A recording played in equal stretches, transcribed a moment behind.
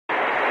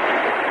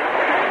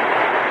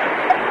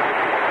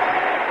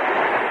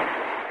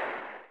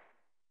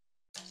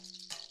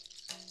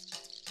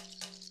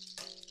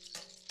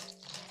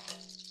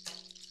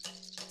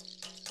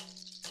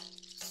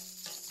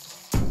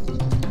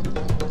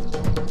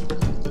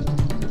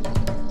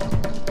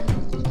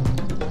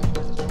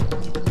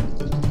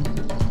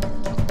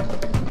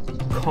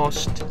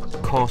cost,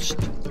 cost,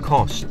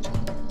 cost.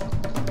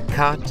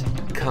 Cut,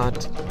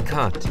 cut,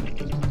 cut.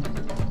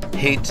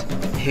 Hit,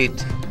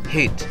 hit,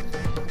 hit.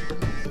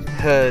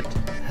 Hurt,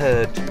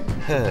 hurt,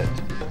 hurt.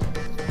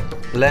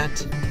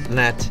 Let,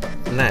 let,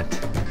 let.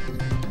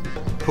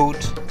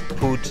 Put,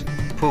 put,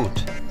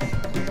 put.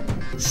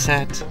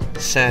 Set,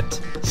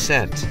 set,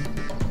 set.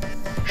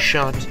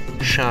 Shut,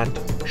 shut,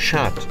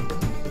 shut.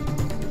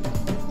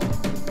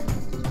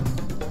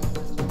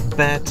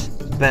 Bet,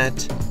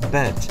 bet,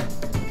 bet.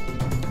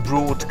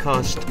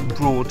 Broadcast,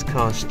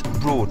 broadcast,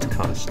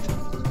 broadcast.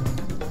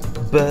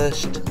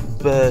 Burst,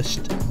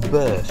 burst,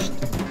 burst.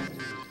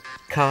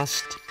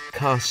 Cast,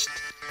 cast,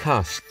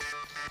 cast.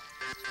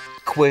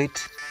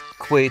 Quit,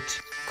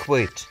 quit,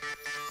 quit.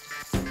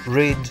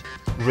 Rid,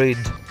 rid,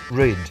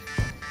 rid.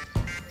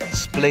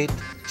 Split,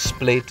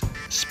 split,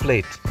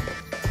 split.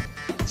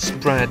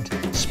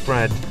 Spread,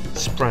 spread,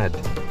 spread.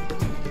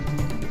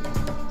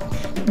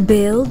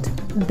 Build,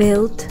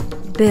 built,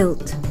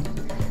 built.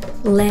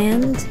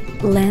 Lend,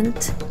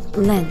 lent,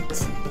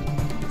 lent.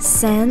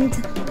 Send,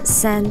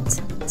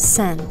 sent,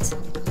 sent.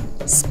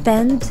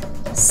 Spend,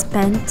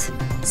 spent,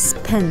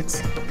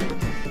 spent.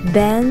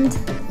 Bend,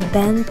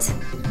 bent,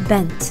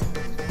 bent.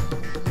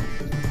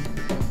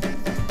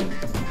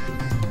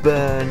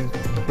 Burn,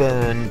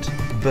 burned,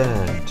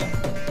 burned.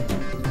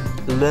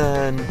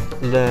 Learn,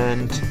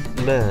 learned,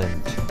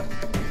 learned.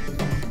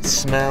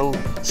 Smell,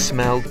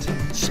 smelt,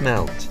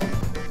 smelt.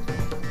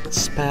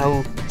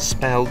 Spell,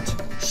 spelt,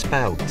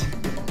 spelt.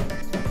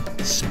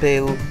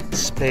 Spill,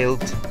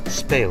 spilt,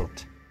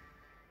 spilt.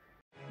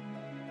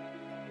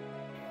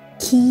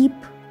 Keep,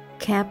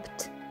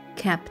 kept,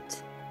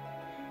 kept.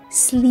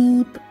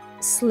 Sleep,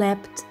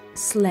 slept,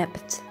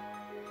 slept.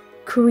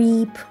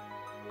 Creep,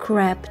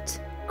 crept,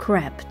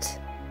 crept.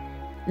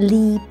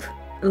 Leap,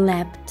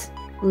 leapt,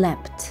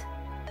 leapt.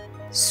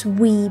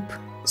 Sweep,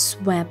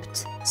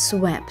 swept,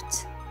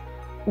 swept.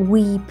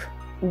 Weep,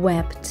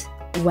 wept,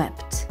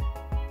 wept.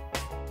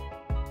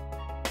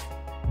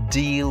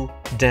 Deal,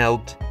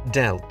 dealt,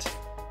 dealt.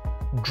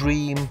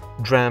 Dream,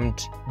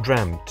 dreamt,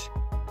 dreamt.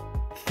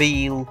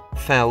 Feel,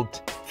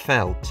 felt,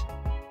 felt.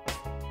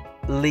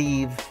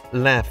 Leave,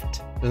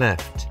 left,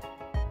 left.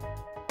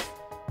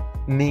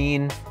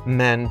 Mean,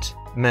 meant,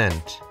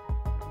 meant.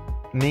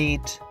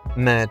 Meet,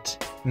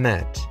 met,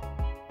 met.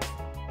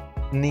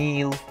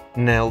 Kneel,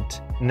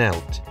 knelt,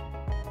 knelt.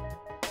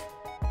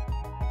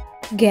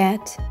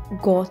 Get,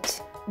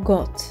 got,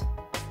 got.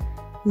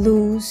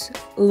 Lose,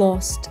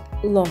 lost,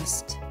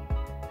 lost.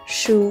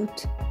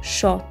 Shoot,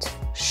 shot,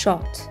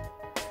 shot.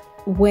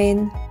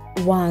 Win,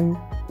 won,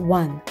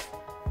 won.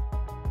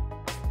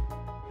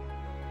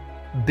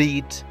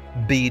 Beat,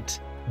 beat,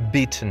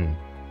 beaten.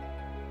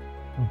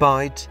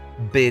 Bite,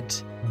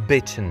 bit,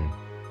 bitten.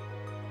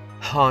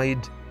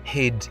 Hide,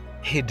 hid,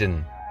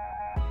 hidden.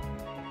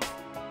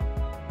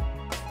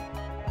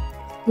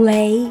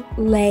 Lay,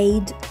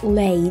 laid,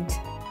 laid.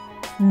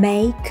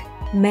 Make,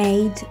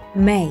 made,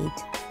 made.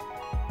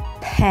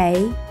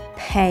 Pay,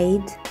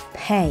 paid,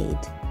 paid.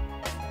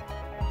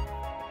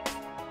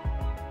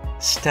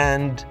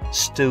 Stand,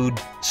 stood,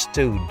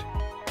 stood.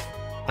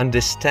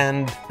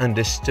 Understand,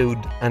 understood,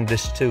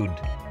 understood.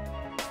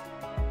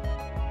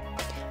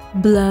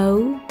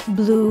 Blow,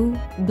 blew,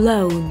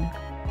 blown.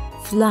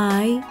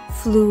 Fly,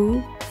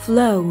 flew,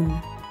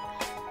 flown.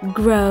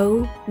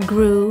 Grow,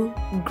 grew,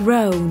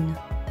 grown.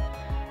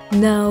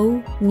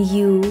 Know,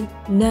 knew,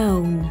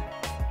 known.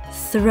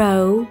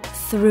 Throw,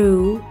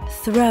 threw,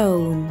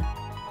 thrown.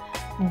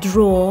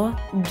 Draw,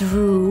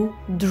 drew,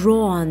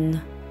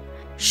 drawn.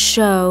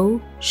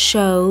 Show,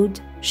 showed,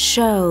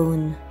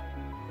 shown.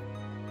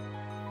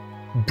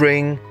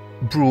 Bring,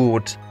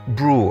 brought,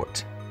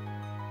 brought.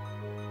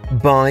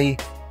 Buy,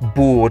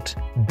 bought,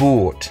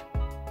 bought.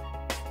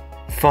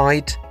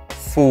 Fight,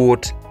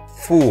 fought,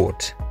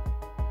 fought.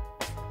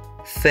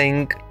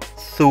 Think,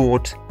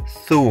 thought,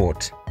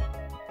 thought.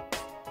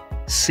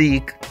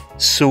 Seek,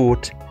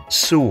 sought,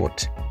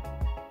 sought.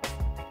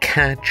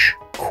 Catch,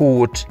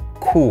 caught,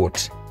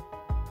 caught.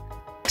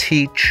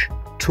 Teach,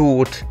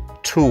 taught,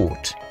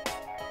 taught.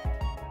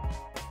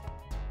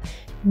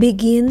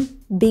 Begin,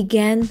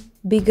 began,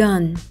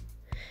 begun.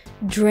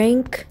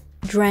 Drink,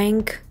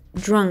 drank,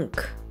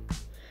 drunk.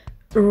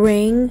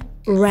 Ring,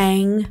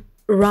 rang,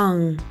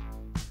 rung.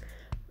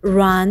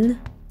 Run,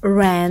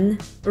 ran,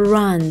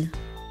 run.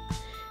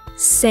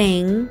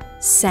 Sing,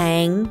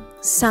 sang,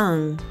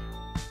 sung.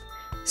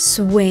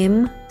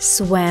 Swim,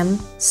 swam,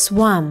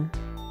 swum.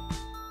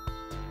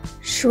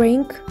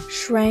 Shrink,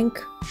 shrank,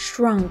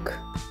 shrunk.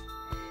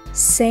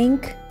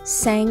 Sink,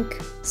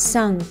 sank,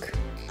 sunk.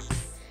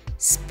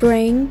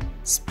 Spring,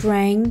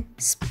 sprang,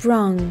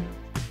 sprung.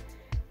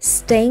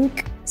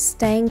 Stink,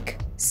 stank,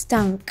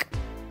 stunk.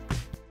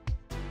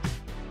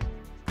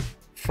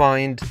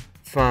 Find,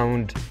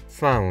 found,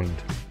 found.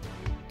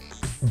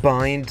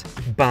 Bind,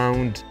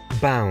 bound,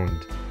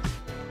 bound.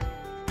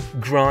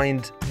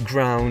 Grind,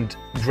 ground,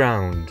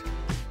 ground.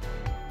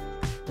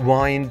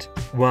 Wind,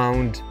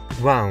 wound,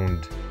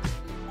 wound.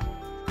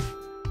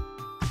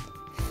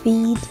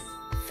 Feed,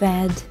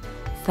 fed,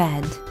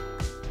 fed.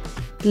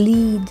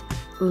 lead,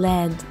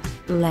 led,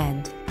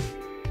 led,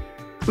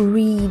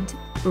 read,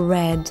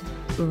 read,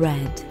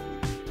 read,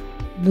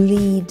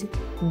 bleed,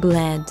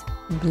 bled,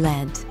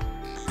 bled,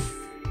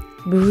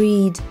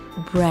 breed,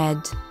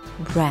 bred,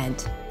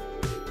 bred,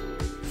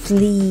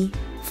 flee,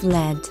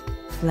 fled,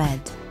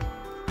 fled,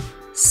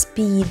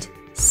 speed,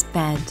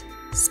 sped,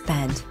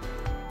 sped,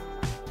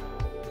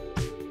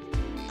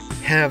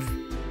 have,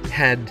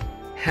 had,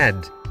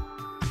 had,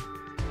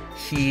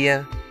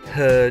 hear,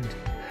 heard,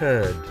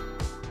 heard,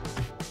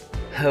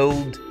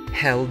 hold,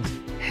 held,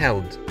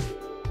 held,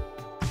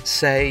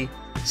 say,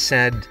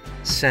 said,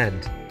 said,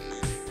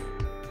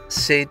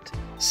 sit,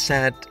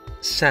 sat,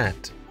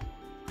 sat,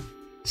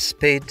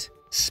 spit,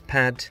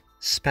 spat,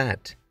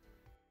 spat,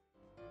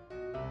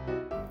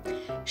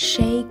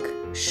 shake,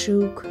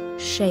 shook,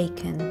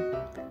 shaken,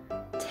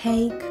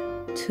 take,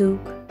 took,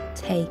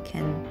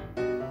 taken,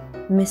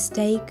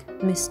 mistake,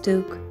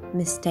 mistook,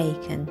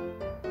 mistaken,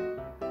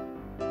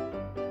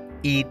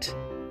 eat,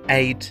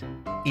 ate,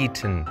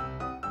 eaten,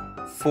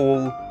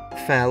 fall,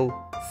 fell,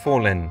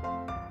 fallen,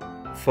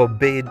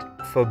 forbid,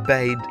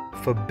 forbade,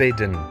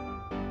 forbidden,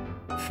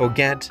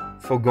 forget,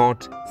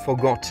 forgot,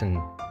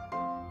 forgotten,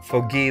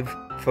 forgive,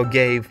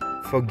 forgave,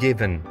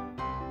 forgiven,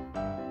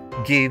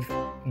 give,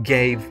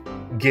 gave,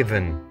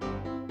 given,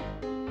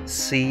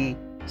 see,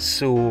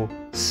 saw,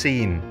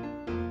 seen,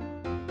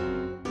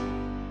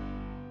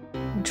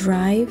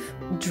 drive,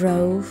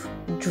 drove,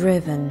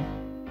 driven,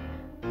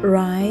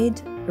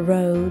 ride,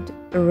 rode,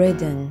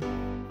 ridden,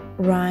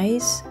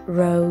 rise,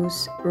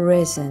 rose,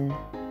 risen,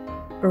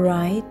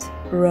 write,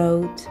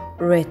 wrote,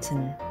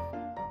 written,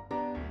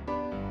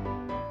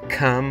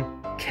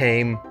 come,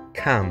 came,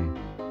 come,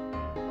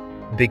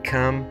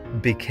 become,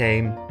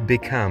 became,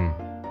 become,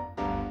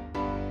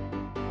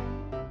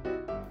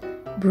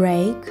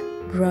 break,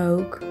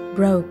 broke,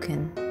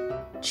 broken,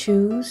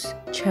 choose,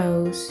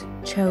 chose,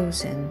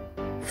 chosen,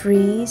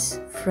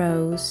 freeze,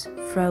 froze,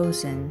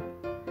 frozen,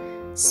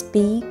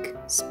 speak,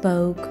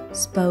 spoke,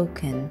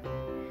 spoken,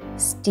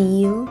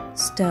 steal,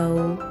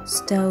 stole,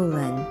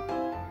 stolen,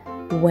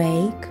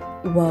 wake,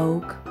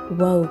 woke,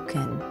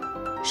 woken,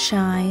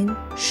 shine,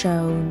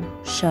 shone,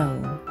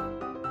 shown,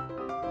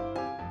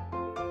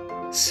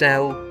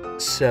 sell,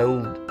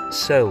 sold,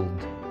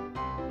 sold,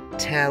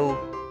 tell,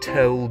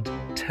 told,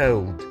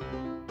 told,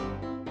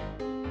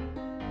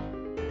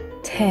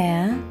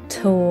 tear,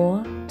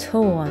 tore,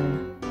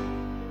 torn,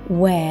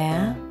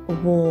 wear,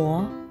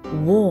 wore,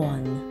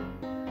 worn,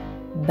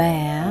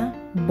 bear,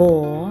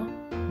 bore,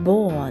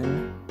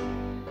 born,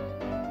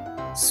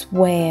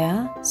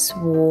 swear,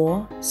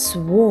 swore,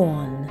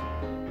 sworn,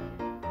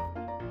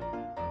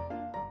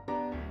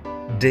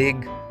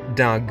 dig,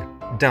 dug,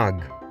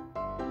 dug,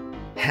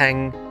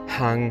 hang,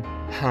 hung,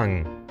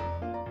 hung,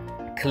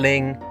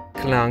 cling,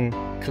 clung,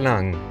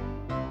 clung,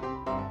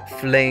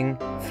 fling,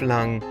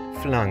 flung,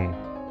 flung,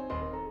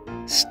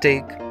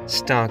 stick,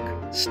 stuck,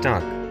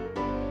 stuck,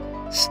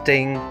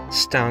 sting,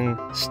 stung,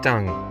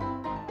 stung,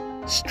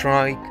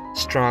 strike,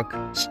 struck,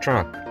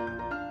 struck,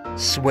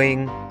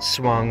 swing,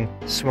 swung,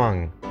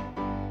 swung.